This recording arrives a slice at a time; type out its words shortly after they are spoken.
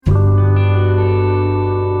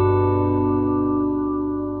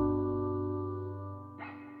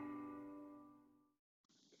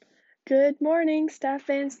Good morning, staff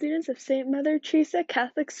and students of St. Mother Teresa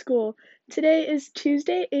Catholic School. Today is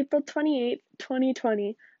Tuesday, April 28th,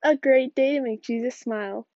 2020. A great day to make Jesus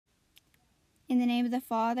smile. In the name of the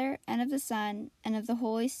Father, and of the Son, and of the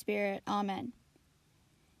Holy Spirit. Amen.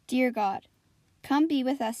 Dear God, come be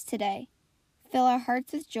with us today. Fill our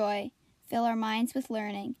hearts with joy, fill our minds with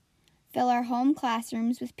learning, fill our home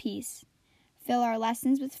classrooms with peace, fill our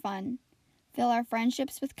lessons with fun, fill our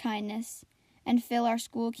friendships with kindness, and fill our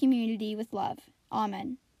school community with love.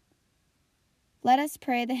 Amen. Let us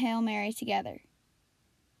pray the Hail Mary together.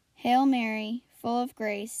 Hail Mary, full of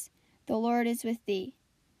grace, the Lord is with thee.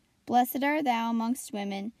 Blessed art thou amongst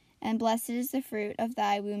women, and blessed is the fruit of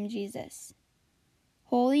thy womb, Jesus.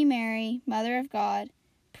 Holy Mary, Mother of God,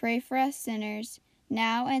 pray for us sinners,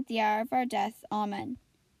 now and at the hour of our death. Amen.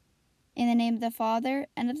 In the name of the Father,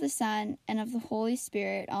 and of the Son, and of the Holy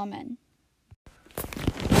Spirit. Amen.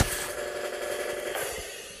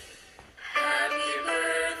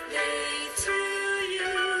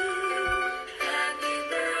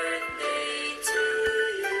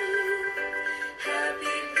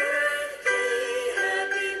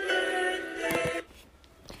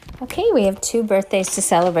 Okay, we have two birthdays to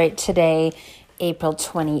celebrate today, April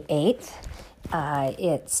 28th.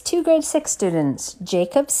 It's two grade 6 students,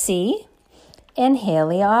 Jacob C. and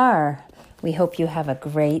Haley R. We hope you have a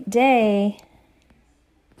great day.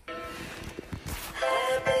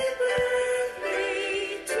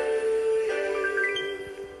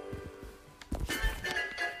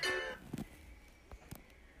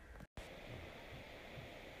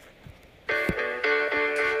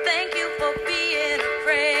 Thank you for being a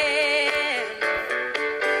friend.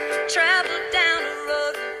 Travel down the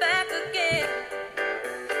road and back again.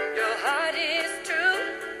 Your heart is true.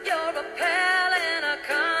 You're a pal and a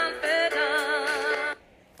confidant.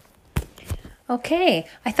 Okay,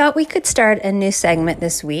 I thought we could start a new segment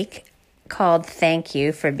this week called Thank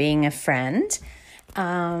You for Being a Friend.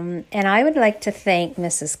 And I would like to thank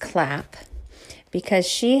Mrs. Clapp because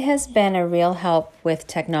she has been a real help with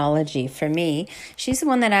technology for me. She's the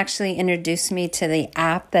one that actually introduced me to the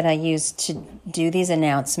app that I use to do these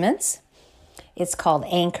announcements. It's called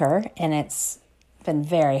Anchor, and it's been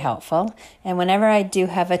very helpful. And whenever I do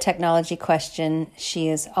have a technology question, she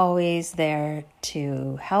is always there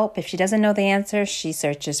to help. If she doesn't know the answer, she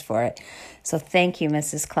searches for it. So thank you,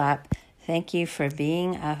 Mrs. Clapp. Thank you for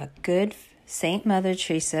being a good St. Mother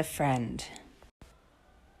Teresa friend.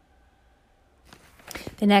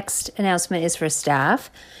 The next announcement is for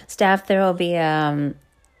staff. Staff, there will be a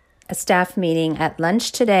staff meeting at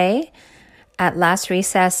lunch today, at last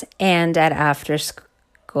recess, and at after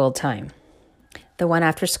school time. The one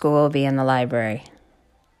after school will be in the library.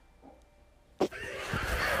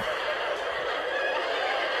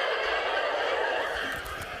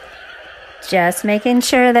 Just making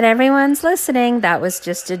sure that everyone's listening. That was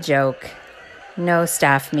just a joke. No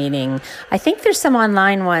staff meeting. I think there's some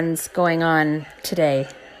online ones going on today,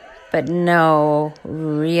 but no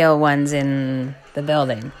real ones in the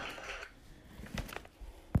building.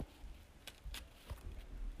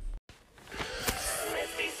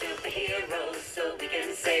 Let's be superheroes so we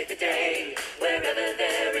can save the day. Wherever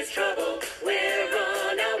there is trouble, we're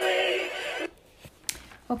on our way.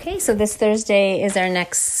 Okay, so this Thursday is our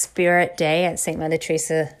next Spirit Day at St. Mother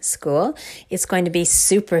Teresa School. It's going to be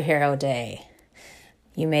Superhero Day.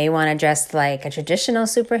 You may want to dress like a traditional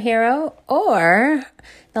superhero, or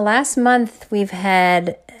the last month we've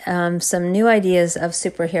had some new ideas of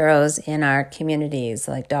superheroes in our communities,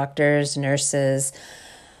 like doctors, nurses,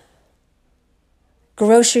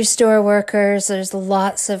 grocery store workers. There's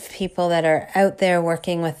lots of people that are out there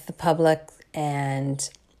working with the public, and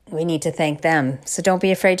we need to thank them. So don't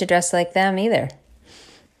be afraid to dress like them either.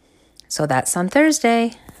 So that's on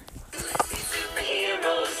Thursday.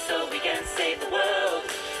 Superheroes so we can save the world.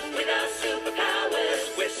 With our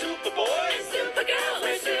superpowers, we're superboys, supergirls,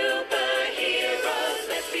 we're superheroes.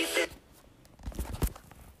 Let's be super.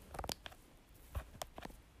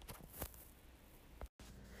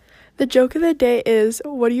 The joke of the day is,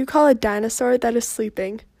 what do you call a dinosaur that is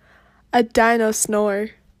sleeping? A dino snore.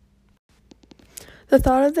 The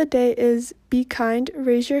thought of the day is, be kind,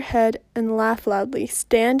 raise your head, and laugh loudly.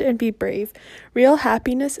 Stand and be brave. Real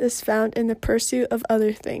happiness is found in the pursuit of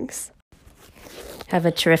other things. Have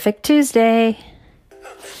a terrific Tuesday.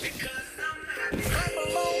 Because I'm happy.